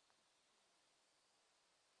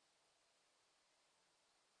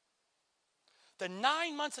 The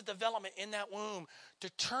 9 months of development in that womb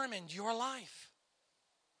determined your life.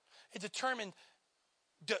 It determined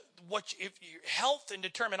your health and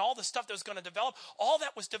determined all the stuff that was going to develop. All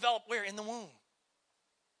that was developed where? In the womb.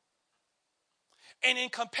 And in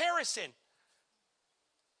comparison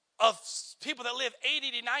of people that live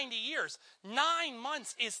 80 to 90 years, 9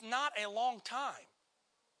 months is not a long time.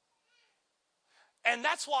 And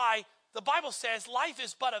that's why the Bible says life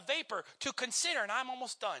is but a vapor. To consider, and I'm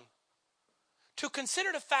almost done, to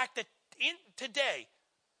consider the fact that today,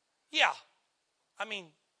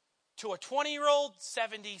 to a 20-year-old,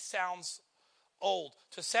 70 sounds old.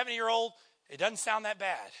 To a 70-year-old, it doesn't sound that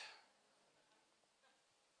bad.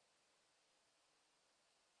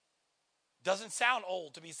 Doesn't sound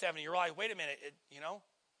old to be 70. You're like, wait a minute,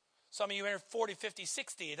 Some of you are 40, 50,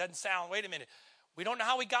 60. It doesn't sound, wait a minute. We don't know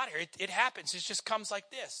how we got here. It happens. It just comes like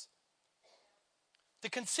this. To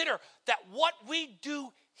consider that what you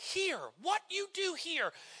do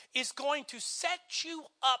here is going to set you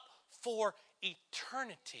up for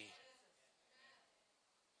eternity.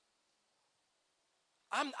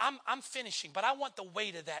 I'm finishing, but I want the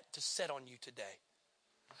weight of that to set on you today.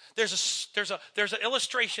 There's an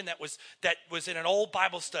illustration that was in an old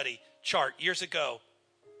Bible study chart years ago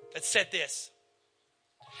that said this: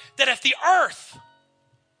 that if the earth,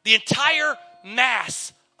 the entire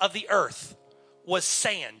mass of the earth was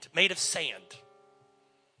sand, made of sand,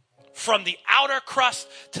 from the outer crust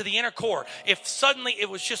to the inner core, if suddenly it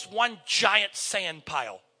was just one giant sand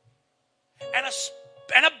pile, and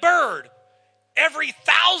a bird every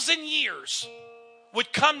 1,000 years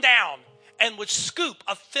would come down and would scoop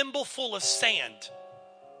a thimbleful of sand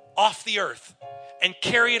off the earth and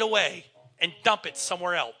carry it away and dump it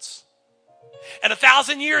somewhere else. And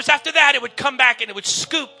 1,000 years after that, it would come back and it would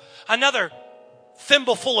scoop another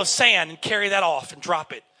thimbleful of sand and carry that off and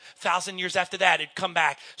drop it. 1,000 years after that, it'd come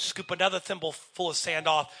back, scoop another thimble full of sand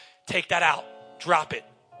off, take that out, drop it.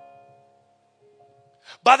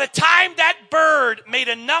 By the time that bird made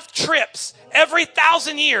enough trips every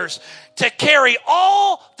 1,000 years to carry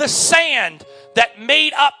all the sand that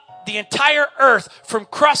made up the entire earth from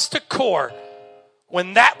crust to core,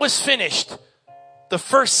 when that was finished, the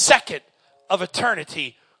first second of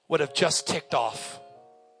eternity would have just ticked off.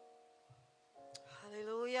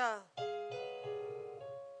 Hallelujah.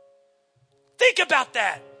 Think about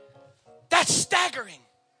that. That's staggering.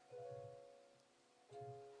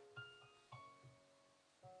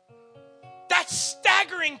 That's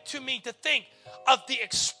staggering to me to think of the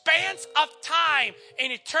expanse of time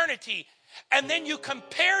in eternity, and then you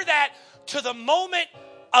compare that to the moment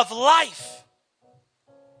of life.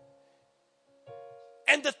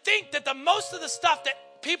 And to think that the most of the stuff that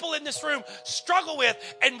people in this room struggle with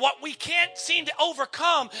and what we can't seem to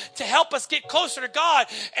overcome to help us get closer to God,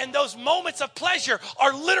 and those moments of pleasure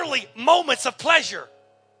are literally moments of pleasure.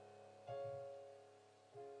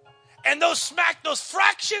 And those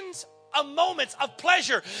fractions of moments of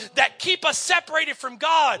pleasure that keep us separated from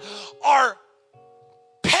God are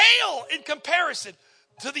pale in comparison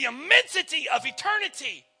to the immensity of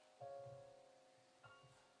eternity.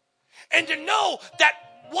 And to know that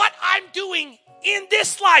what I'm doing in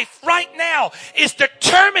this life right now is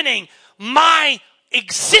determining my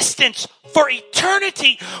existence for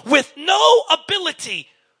eternity with no ability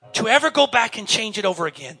to ever go back and change it over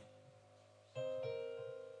again.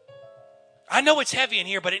 I know it's heavy in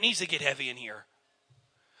here, but it needs to get heavy in here.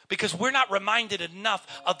 Because we're not reminded enough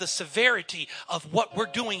of the severity of what we're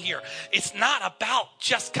doing here. It's not about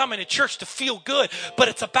just coming to church to feel good, but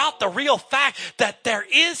it's about the real fact that there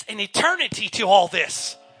is an eternity to all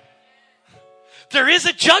this. There is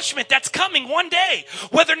a judgment that's coming one day.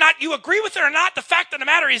 Whether or not you agree with it or not, the fact of the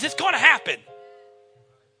matter is it's going to happen.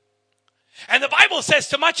 And the Bible says,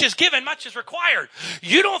 to much is given, much is required.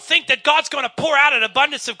 You don't think that God's going to pour out an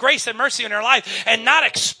abundance of grace and mercy in your life and not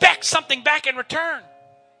expect something back in return.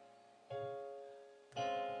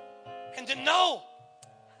 And to know,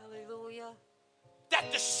 hallelujah,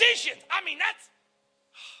 that decision,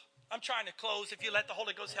 I'm trying to close. If you let the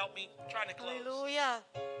Holy Ghost help me, I'm trying to close. Hallelujah.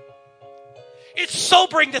 It's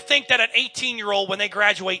sobering to think that an 18-year-old, when they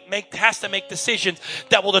graduate, has to make decisions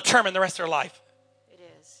that will determine the rest of their life.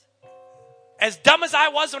 As dumb as I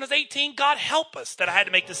was when I was 18, God help us that I had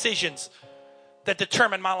to make decisions that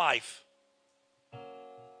determined my life.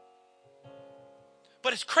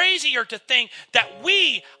 But it's crazier to think that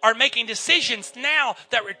we are making decisions now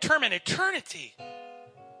that determine eternity.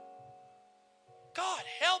 God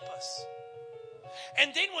help us.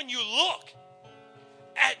 And then when you look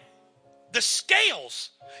at the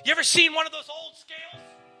scales, you ever seen one of those old scales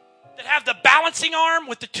that have the balancing arm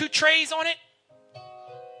with the two trays on it?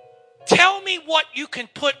 Tell me what you can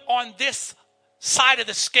put on this side of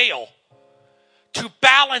the scale to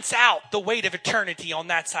balance out the weight of eternity on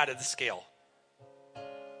that side of the scale.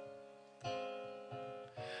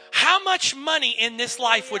 How much money in this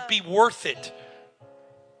life would be worth it?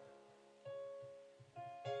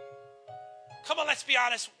 Come on, let's be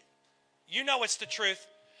honest. You know it's the truth.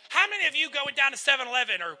 How many of you going down to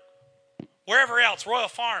 7-Eleven or wherever else, Royal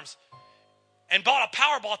Farms, and bought a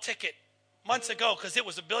Powerball ticket months ago because it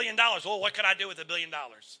was $1 billion? Well, what could I do with $1 billion?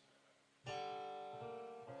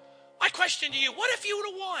 My question to you, what if you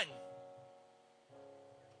would have won?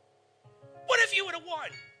 What if you would have won?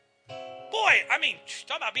 Boy,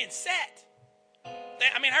 talk about being set.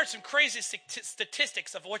 I heard some crazy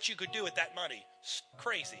statistics of what you could do with that money. It's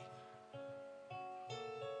crazy.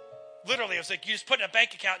 Literally, it was like you just put in a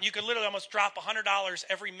bank account and you could literally almost drop $100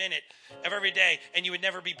 every minute of every day and you would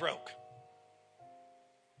never be broke.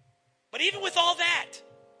 But even with all that,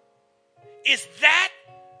 is that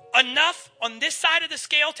enough on this side of the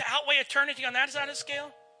scale to outweigh eternity on that side of the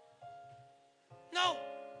scale? No.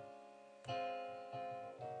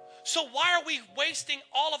 So why are we wasting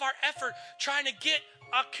all of our effort trying to get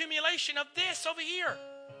accumulation of this over here?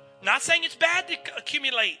 Not saying it's bad to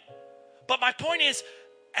accumulate, but my point is,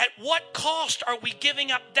 at what cost are we giving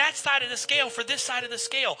up that side of the scale for this side of the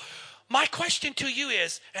scale? My question to you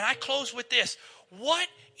is, and I close with this, what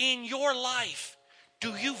in your life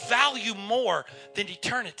do you value more than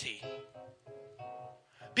eternity?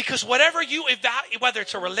 Because whatever you evaluate, whether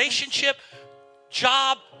it's a relationship,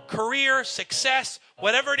 job, career, success,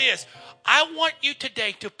 whatever it is, I want you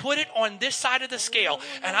today to put it on this side of the scale,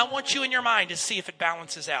 and I want you in your mind to see if it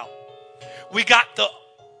balances out. We got the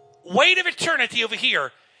weight of eternity over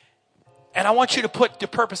here, and I want you to put the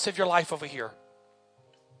purpose of your life over here.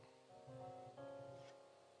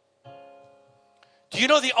 Do you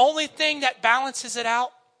know the only thing that balances it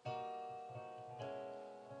out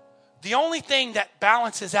The only thing that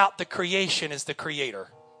balances out the creation is the Creator.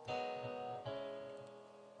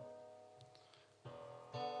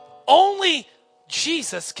 Only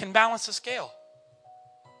Jesus can balance the scale.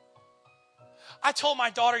 I told my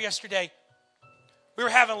daughter yesterday, we were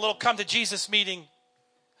having a little come to Jesus meeting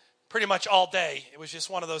pretty much all day. It was just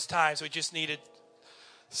one of those times we just needed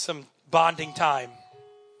some bonding time.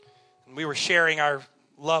 And we were sharing our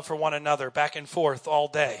love for one another back and forth all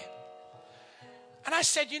day. And I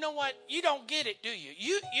said, you know what? You don't get it, do you?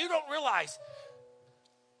 You don't realize.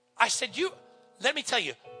 I said, let me tell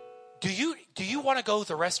you, do you want to go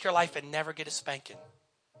the rest of your life and never get a spanking?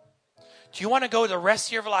 Do you want to go the rest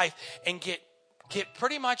of your life and get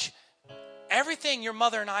pretty much everything your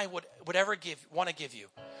mother and I would ever want to give you?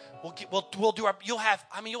 We'll do our. You'll have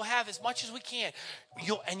as much as we can.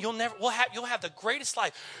 You'll have the greatest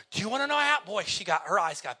life. Do you want to know how? Boy, her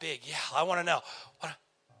eyes got big. Yeah, I want to know.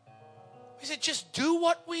 He said, just do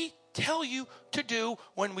what we tell you to do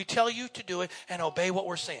when we tell you to do it, and obey what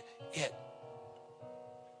we're saying.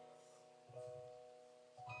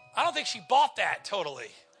 I don't think she bought that totally.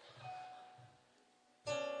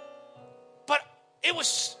 But it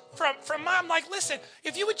was from Mom, like, listen,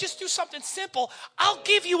 if you would just do something simple, I'll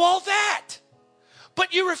give you all that.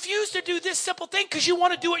 But you refuse to do this simple thing because you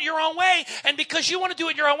want to do it your own way. And because you want to do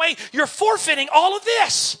it your own way, you're forfeiting all of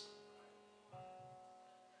this.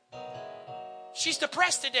 She's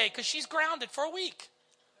depressed today because she's grounded for a week.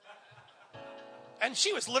 And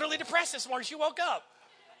she was literally depressed this morning. She woke up.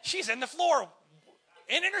 She's in the floor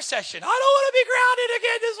in intercession. I don't want to be grounded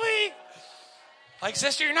again this week. Like,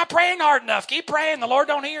 sister, you're not praying hard enough. Keep praying. The Lord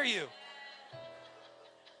don't hear you.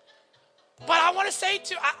 But I want to say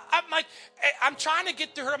I'm trying to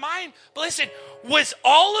get through her mind. But listen, was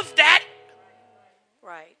all of that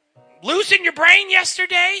right? Losing your brain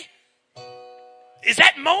yesterday? Is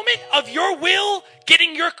that moment of your will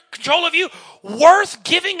getting your control of you worth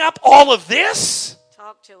giving up all of this?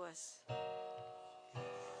 Talk to us.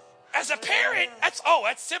 As a parent, that's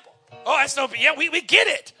simple. Oh, that's no, yeah, we get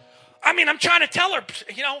it. I mean, I'm trying to tell her,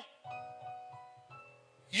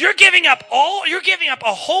 you're giving up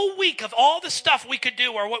a whole week of all the stuff we could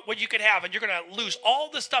do or what you could have, and you're going to lose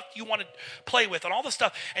all the stuff you want to play with and all the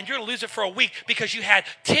stuff, and you're going to lose it for a week because you had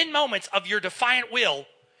 10 moments of your defiant will.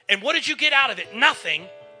 And what did you get out of it? Nothing.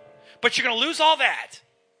 But you're going to lose all that.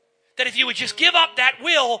 That if you would just give up that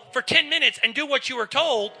will for 10 minutes and do what you were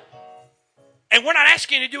told, and we're not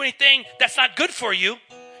asking you to do anything that's not good for you,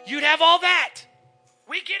 you'd have all that.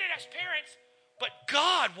 We get it as parents, but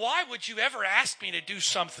God, why would you ever ask me to do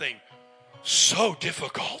something so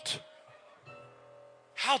difficult?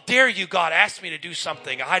 How dare you, God, ask me to do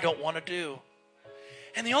something I don't want to do?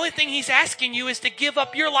 And the only thing he's asking you is to give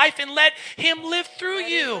up your life and let him live through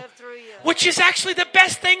you, which is actually the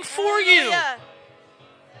best thing for you.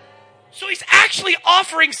 So he's actually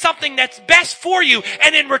offering something that's best for you,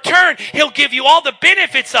 and in return, he'll give you all the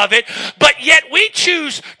benefits of it, but yet we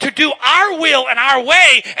choose to do our will and our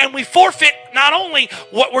way, and we forfeit not only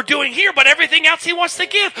what we're doing here, but everything else he wants to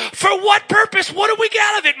give. For what purpose? What do we get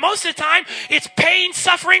out of it? Most of the time, it's pain,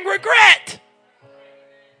 suffering, regret.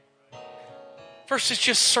 Versus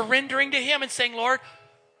just surrendering to him and saying, Lord,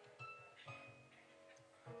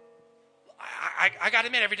 I got to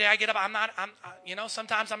admit, every day I get up,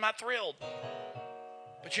 sometimes I'm not thrilled.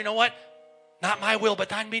 But you know what? Not my will, but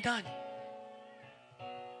thine be done.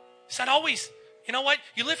 It's not always, you know what?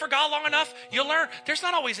 You live for God long enough, you'll learn. There's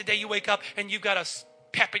not always a day you wake up and you've got a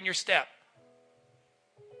pep in your step.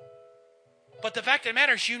 But the fact of the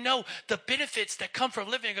matter is, the benefits that come from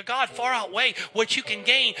living a God far outweigh what you can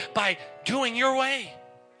gain by doing your way.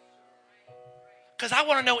 Because I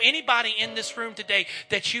want to know anybody in this room today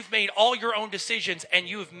that you've made all your own decisions and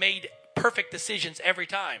you've made perfect decisions every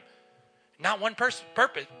time. Not one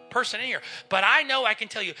person in here. But I can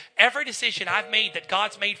tell you, every decision I've made that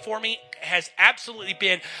God's made for me has absolutely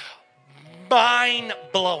been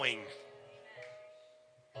mind-blowing.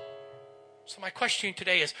 So my question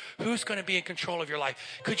today is, who's going to be in control of your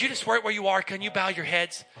life? Could you just right where you are, can you bow your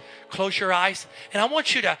heads, close your eyes? And I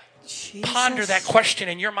want you to ponder that question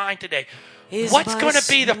in your mind today. What's going to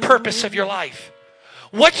be the purpose of your life?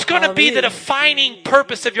 What's going to be the defining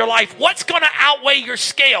purpose of your life? What's going to outweigh your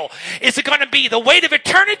scale? Is it going to be the weight of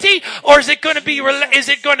eternity, or is it going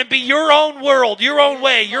to be your own world, your own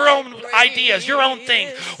way, your own ideas, your own thing,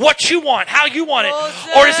 what you want, how you want it?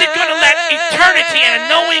 Or is it going to let eternity and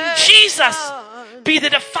knowing Jesus be the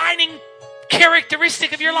defining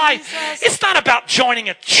characteristic of your life? It's not about joining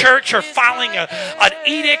a church or following an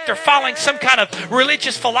edict or following some kind of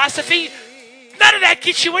religious philosophy. None of that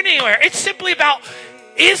gets you anywhere. It's simply about,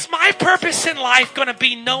 is my purpose in life going to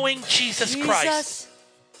be knowing Jesus Christ?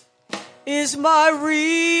 is my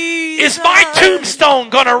reason. Is my tombstone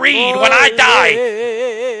going to read when I die?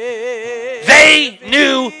 They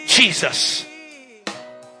knew Jesus.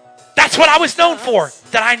 That's what I was known for,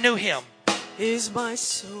 that I knew him. Is my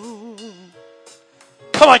soul.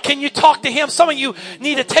 Come on, can you talk to him? Some of you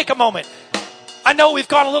need to take a moment. I know we've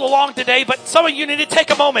gone a little long today, but some of you need to take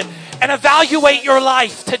a moment and evaluate your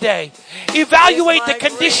life today. Evaluate the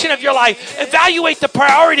condition of your life. Evaluate the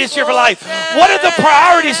priorities of your life. What are the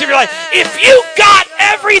priorities of your life? If you got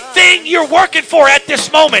everything you're working for at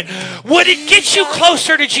this moment, would it get you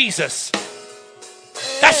closer to Jesus?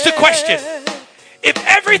 That's the question. If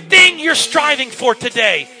everything you're striving for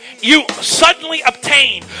today, you suddenly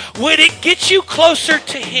obtain, would it get you closer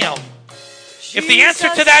to him? If the answer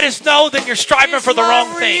to that is no, then you're striving for the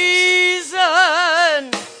wrong things.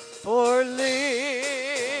 Reason for living.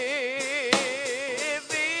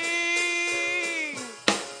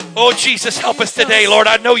 Oh, Jesus, help us today. Lord,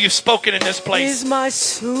 I know you've spoken in this place. Is my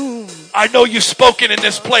soul. I know you've spoken in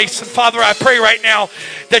this place. And Father, I pray right now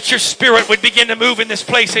that your spirit would begin to move in this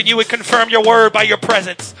place and you would confirm your word by your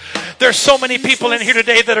presence. There's so many people in here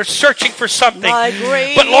today that are searching for something.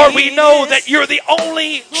 But Lord, we know that you're the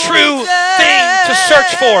only true thing to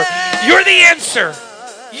search for. You're the answer.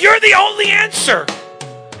 You're the only answer.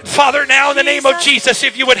 Father, now in the name of Jesus,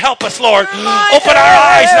 if you would help us, Lord, open our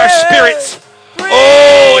eyes and our spirits.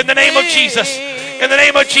 Oh, in the name of Jesus. In the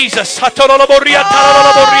name of Jesus. You're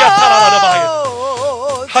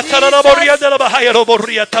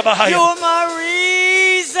my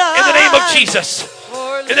reason. In the name of Jesus.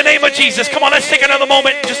 In the name of Jesus. Come on, let's take another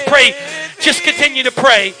moment and just pray. Just continue to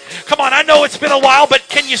pray. Come on, I know it's been a while, but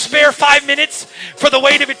can you spare 5 minutes for the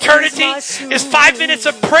weight of eternity? Is 5 minutes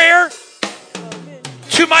of prayer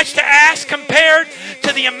too much to ask compared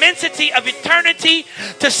to the immensity of eternity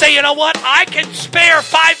to say, you know what, I can spare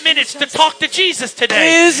 5 minutes to talk to Jesus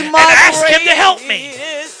today and ask him to help me.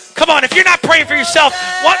 Come on, if you're not praying for yourself,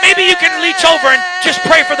 maybe you can reach over and just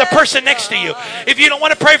pray for the person next to you. If you don't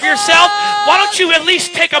want to pray for yourself, why don't you at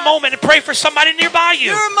least take a moment and pray for somebody nearby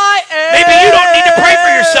you? Maybe you don't need to pray for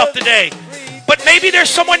yourself today. But maybe there's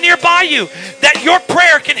someone nearby you that your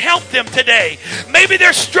prayer can help them today. Maybe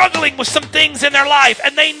they're struggling with some things in their life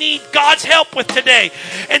and they need God's help with today.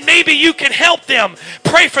 And maybe you can help them.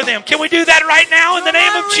 Pray for them. Can we do that right now in the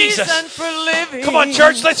name of Jesus? Come on,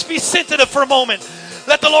 church, let's be sensitive for a moment.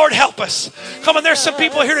 Let the Lord help us. Come on, there's some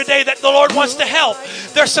people here today that the Lord wants to help.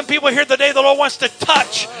 There's some people here today the Lord wants to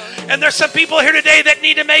touch. And there's some people here today that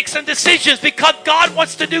need to make some decisions because God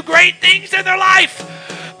wants to do great things in their life.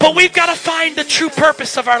 But we've got to find the true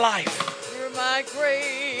purpose of our life. You're my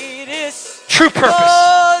greatest true purpose.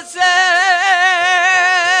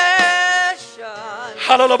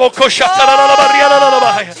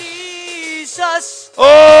 Jesus.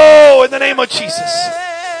 Oh, in the name of Jesus.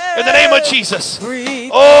 In the name of Jesus.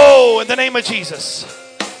 Oh, in the name of Jesus.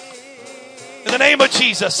 In the name of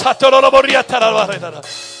Jesus.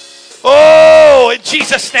 Oh, in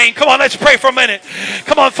Jesus' name. Come on, let's pray for a minute.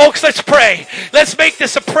 Come on, folks, let's pray. Let's make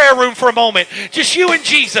this a prayer room for a moment. Just you and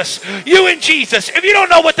Jesus. You and Jesus. If you don't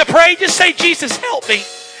know what to pray, just say, Jesus, help me.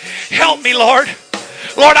 Help me, Lord.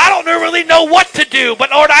 Lord, I don't really know what to do, but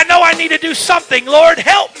Lord, I know I need to do something. Lord,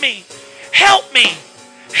 help me. Help me.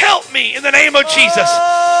 Help me in the name of Jesus.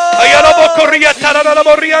 You're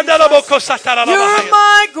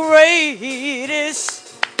my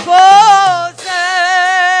greatest possession.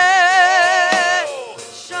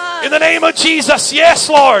 In the name of Jesus. Yes,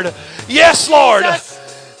 Lord. Yes, Lord.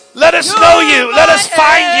 Let us know you. Let us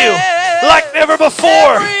find you like never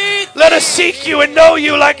before. Let us seek you and know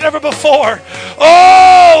you like never before.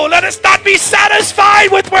 Oh, let us not be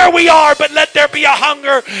satisfied with where we are, but let there be a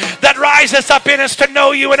hunger that rises up in us to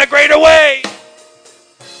know you in a greater way.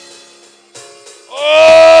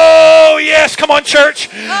 Oh, yes. Come on, church.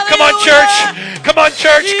 Come on, church. Come on,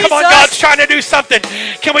 church. Come on, God's trying to do something.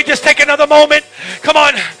 Can we just take another moment? Come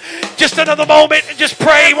on. Just another moment and just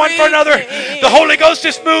pray one for another. The Holy Ghost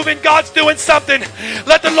is moving. God's doing something.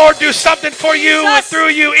 Let the Lord do something for you and through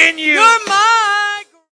you, in you. You're mine.